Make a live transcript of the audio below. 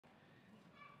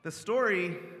The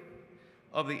story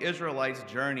of the Israelites'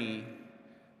 journey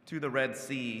to the Red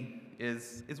Sea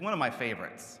is one of my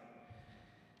favorites.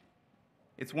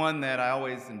 It's one that I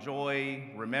always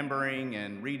enjoy remembering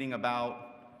and reading about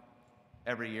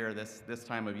every year, this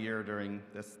time of year during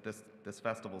this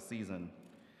festival season.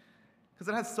 Because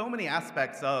it has so many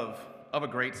aspects of a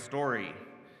great story.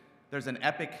 There's an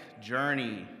epic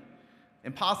journey,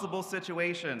 impossible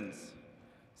situations,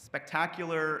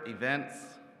 spectacular events,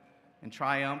 and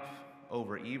triumph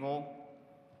over evil.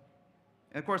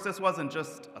 And of course, this wasn't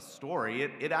just a story,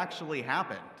 it actually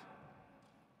happened.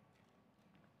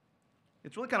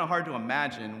 It's really kind of hard to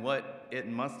imagine what it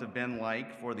must have been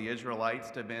like for the Israelites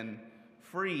to have been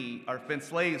free, or been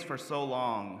slaves for so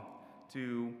long,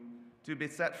 to be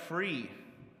set free,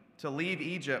 to leave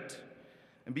Egypt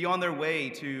and be on their way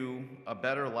to a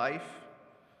better life,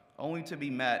 only to be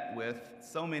met with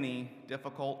so many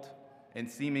difficult and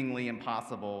seemingly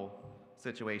impossible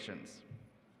situations.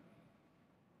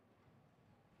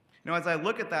 You know, as I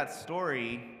look at that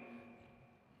story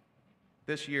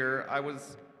this year, I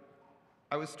was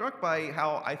struck by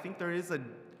how I think there's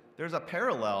a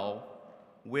parallel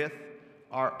with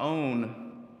our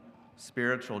own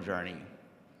spiritual journey.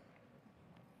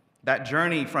 That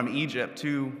journey from Egypt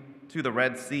to the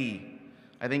Red Sea,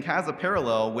 I think, has a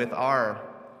parallel with our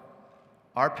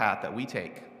path that we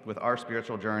take, with our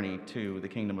spiritual journey to the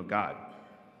kingdom of God.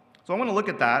 So I want to look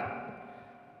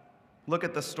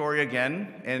at the story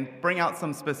again, and bring out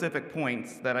some specific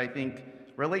points that I think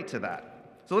relate to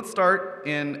that. So let's start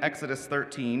in Exodus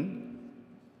 13.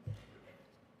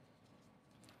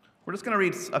 We're just going to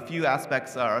read a few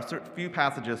aspects, a few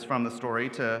passages from the story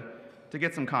to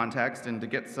get some context and to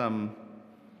get some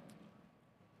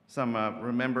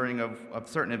remembering of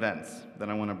certain events that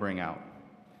I want to bring out.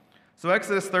 So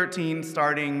Exodus 13,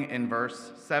 starting in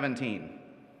verse 17.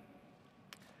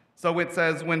 So it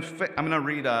says, I'm going to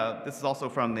read, this is also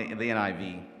from the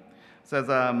NIV. It says,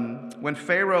 when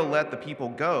Pharaoh let the people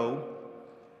go,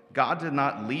 God did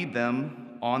not lead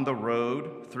them on the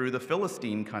road through the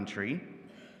Philistine country,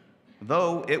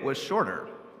 though it was shorter.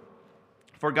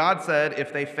 For God said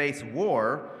if they face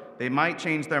war, they might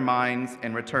change their minds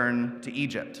and return to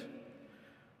Egypt.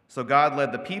 So God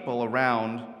led the people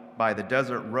around by the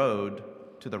desert road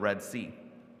to the Red Sea.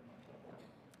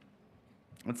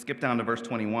 Let's skip down to verse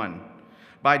 21.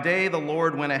 By day the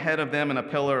Lord went ahead of them in a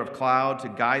pillar of cloud to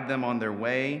guide them on their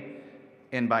way,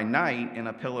 and by night in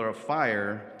a pillar of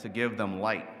fire to give them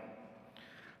light,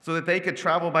 so that they could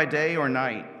travel by day or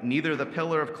night. Neither the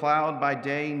pillar of cloud by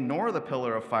day nor the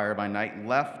pillar of fire by night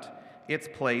left its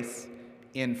place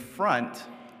in front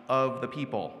of the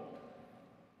people.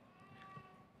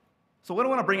 So what I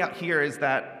want to bring out here is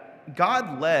that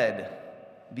God led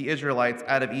the Israelites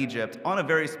out of Egypt on a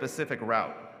very specific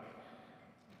route.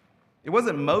 It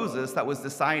wasn't Moses that was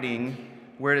deciding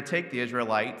where to take the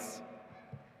Israelites.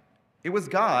 It was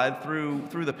God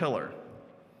through the pillar.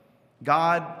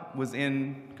 God was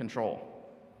in control.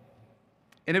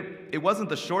 And it wasn't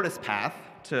the shortest path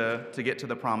to get to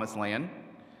the promised land,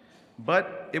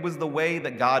 but it was the way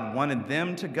that God wanted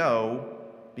them to go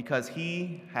because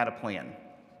he had a plan.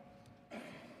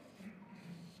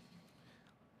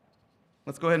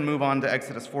 Let's go ahead and move on to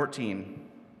Exodus 14,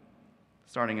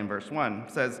 starting in verse 1.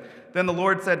 It says, Then the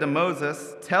Lord said to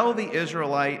Moses, Tell the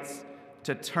Israelites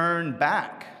to turn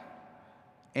back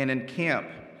and encamp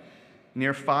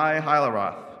near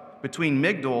Pi-Hahiroth, between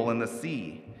Migdol and the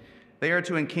sea. They are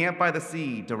to encamp by the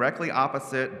sea, directly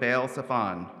opposite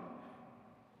Baal-Zephon.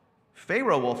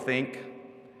 Pharaoh will think,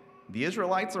 the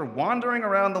Israelites are wandering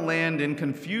around the land in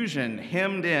confusion,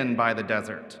 hemmed in by the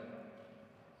desert.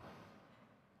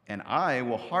 And I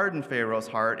will harden Pharaoh's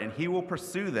heart, and he will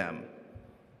pursue them.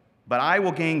 But I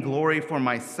will gain glory for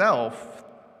myself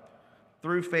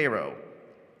through Pharaoh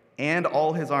and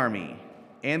all his army,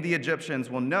 and the Egyptians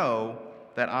will know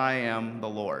that I am the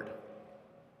Lord.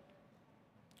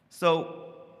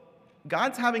 So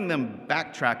God's having them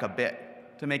backtrack a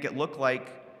bit to make it look like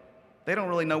they don't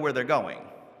really know where they're going.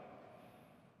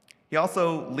 He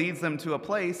also leads them to a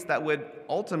place that would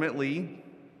ultimately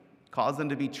cause them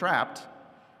to be trapped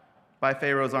by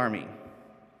Pharaoh's army.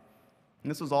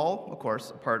 And this was all, of course,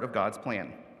 a part of God's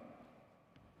plan.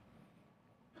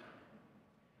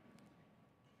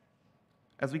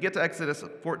 As we get to Exodus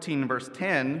 14, verse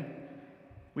 10,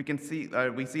 we see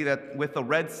that with the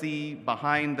Red Sea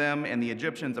behind them and the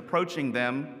Egyptians approaching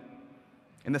them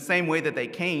in the same way that they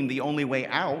came, the only way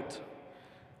out,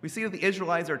 we see that the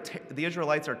Israelites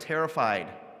are terrified,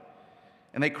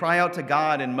 and they cry out to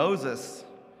God and Moses,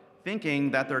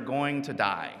 thinking that they're going to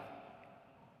die.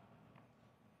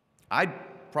 I'd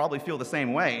probably feel the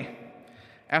same way.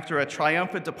 After a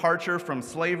triumphant departure from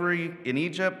slavery in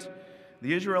Egypt,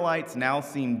 the Israelites now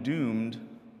seem doomed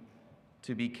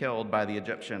to be killed by the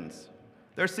Egyptians.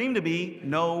 There seemed to be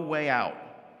no way out.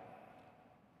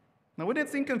 Now, wouldn't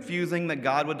it seem confusing that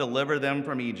God would deliver them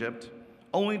from Egypt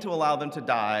only to allow them to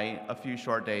die a few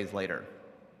short days later?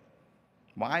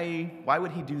 Why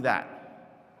would he do that?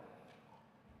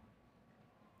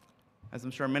 As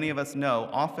I'm sure many of us know,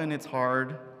 often it's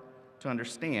hard to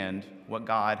understand what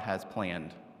God has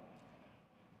planned.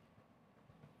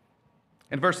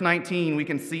 In verse 19, we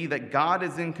can see that God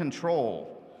is in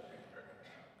control.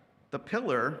 The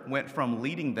pillar went from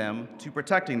leading them to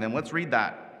protecting them. Let's read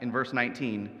that in verse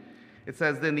 19. It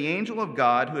says, "Then the angel of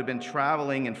God, who had been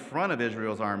traveling in front of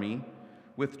Israel's army,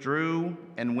 withdrew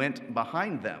and went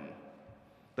behind them.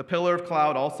 The pillar of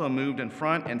cloud also moved in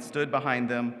front and stood behind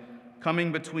them,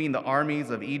 coming between the armies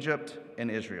of Egypt and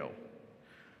Israel.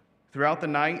 Throughout the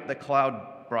night, the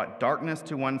cloud brought darkness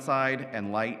to one side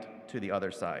and light to the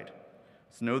other side.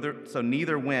 So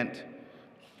neither went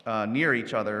near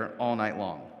each other all night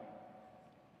long."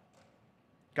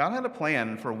 God had a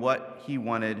plan for what he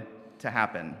wanted to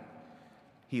happen.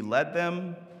 He led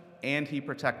them and he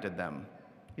protected them.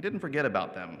 He didn't forget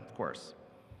about them, of course.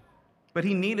 But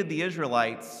he needed the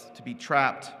Israelites to be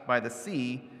trapped by the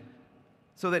sea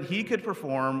so that he could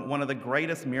perform one of the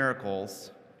greatest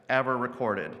miracles ever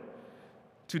recorded,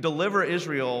 to deliver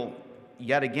Israel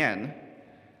yet again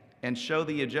and show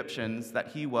the Egyptians that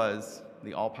he was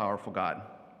the all-powerful God.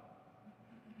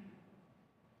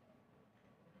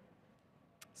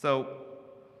 So,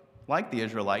 like the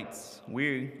Israelites,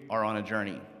 we are on a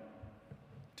journey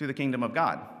to the kingdom of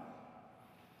God.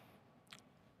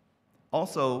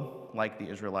 Also, like the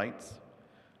Israelites,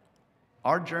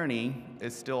 our journey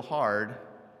is still hard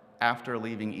after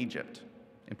leaving Egypt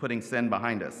and putting sin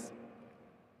behind us.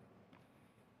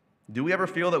 Do we ever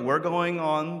feel that we're going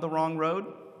on the wrong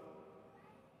road?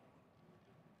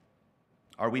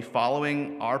 Are we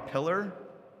following our pillar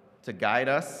to guide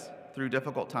us through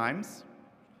difficult times?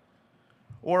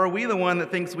 Or are we the one that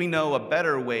thinks we know a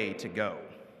better way to go?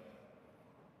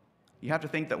 You have to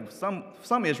think that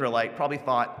some Israelite probably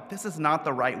thought, this is not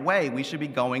the right way. We should be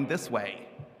going this way,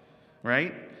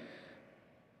 right?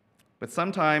 But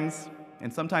sometimes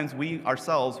we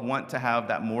ourselves want to have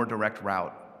that more direct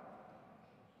route.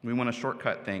 We want to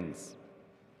shortcut things.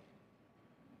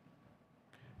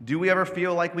 Do we ever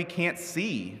feel like we can't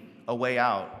see a way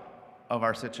out of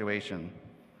our situation?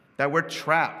 That we're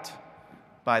trapped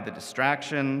by the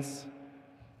distractions,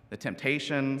 the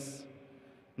temptations,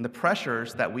 and the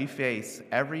pressures that we face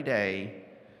every day,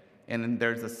 and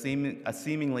there's a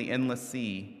seemingly endless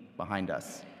sea behind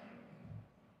us?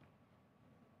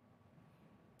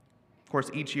 Of course,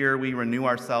 each year we renew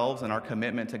ourselves and our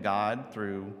commitment to God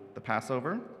through the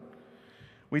Passover.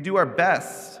 We do our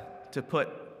best to put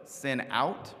sin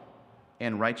out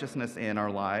and righteousness in our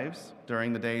lives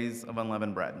during the days of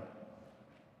unleavened bread.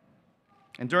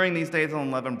 And during these days of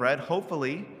unleavened bread,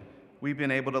 hopefully, we've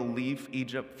been able to leave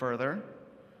Egypt further,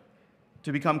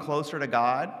 to become closer to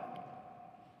God,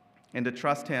 and to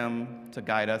trust him to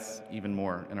guide us even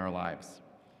more in our lives.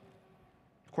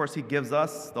 Of course, he gives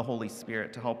us the Holy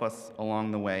Spirit to help us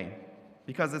along the way,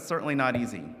 because it's certainly not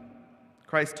easy.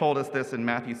 Christ told us this in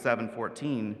Matthew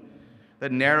 7:14,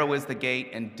 that narrow is the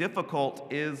gate and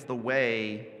difficult is the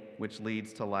way which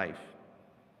leads to life.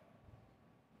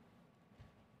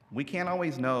 We can't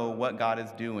always know what God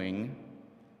is doing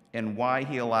and why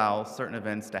he allows certain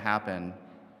events to happen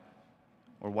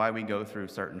or why we go through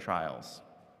certain trials.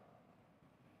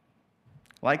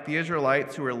 Like the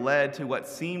Israelites who were led to what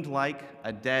seemed like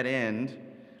a dead end,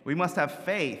 we must have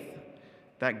faith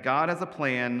that God has a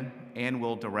plan and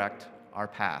will direct our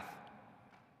path.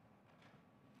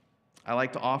 I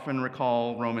like to often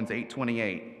recall Romans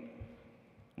 8:28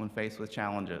 when faced with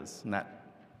challenges. And that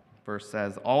verse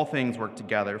says, "All things work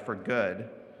together for good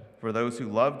for those who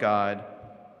love God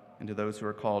and to those who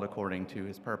are called according to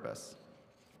his purpose."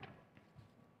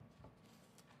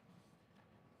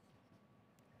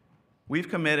 We've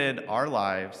committed our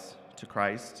lives to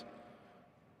Christ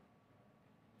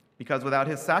because without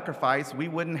his sacrifice, we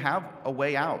wouldn't have a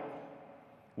way out.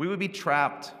 We would be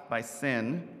trapped by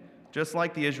sin, just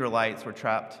like the Israelites were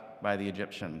trapped by the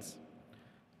Egyptians.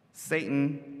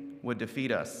 Satan would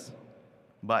defeat us,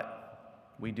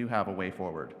 but we do have a way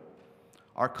forward.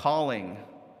 Our calling,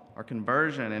 our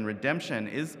conversion, and redemption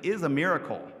is a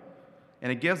miracle,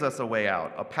 and it gives us a way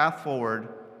out, a path forward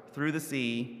through the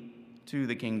sea to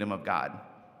the kingdom of God.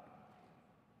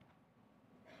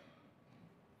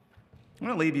 I'm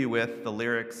going to leave you with the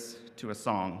lyrics to a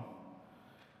song.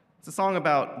 It's a song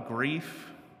about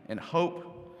grief and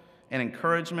hope and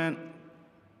encouragement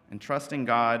and trusting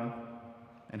God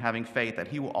and having faith that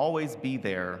he will always be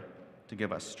there to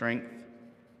give us strength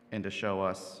and to show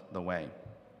us the way.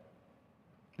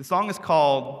 The song is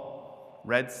called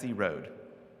Red Sea Road,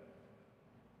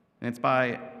 and it's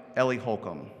by Ellie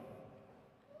Holcomb.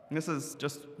 And this is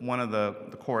just one of the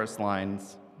chorus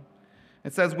lines.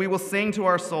 It says, "We will sing to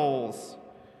our souls.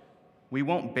 We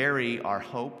won't bury our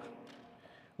hope.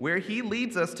 Where he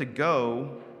leads us to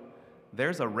go,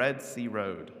 there's a Red Sea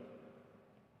road.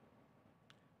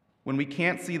 When we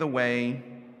can't see the way,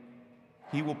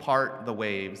 he will part the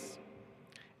waves,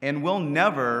 and we'll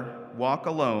never walk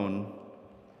alone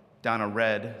down a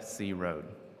Red Sea road."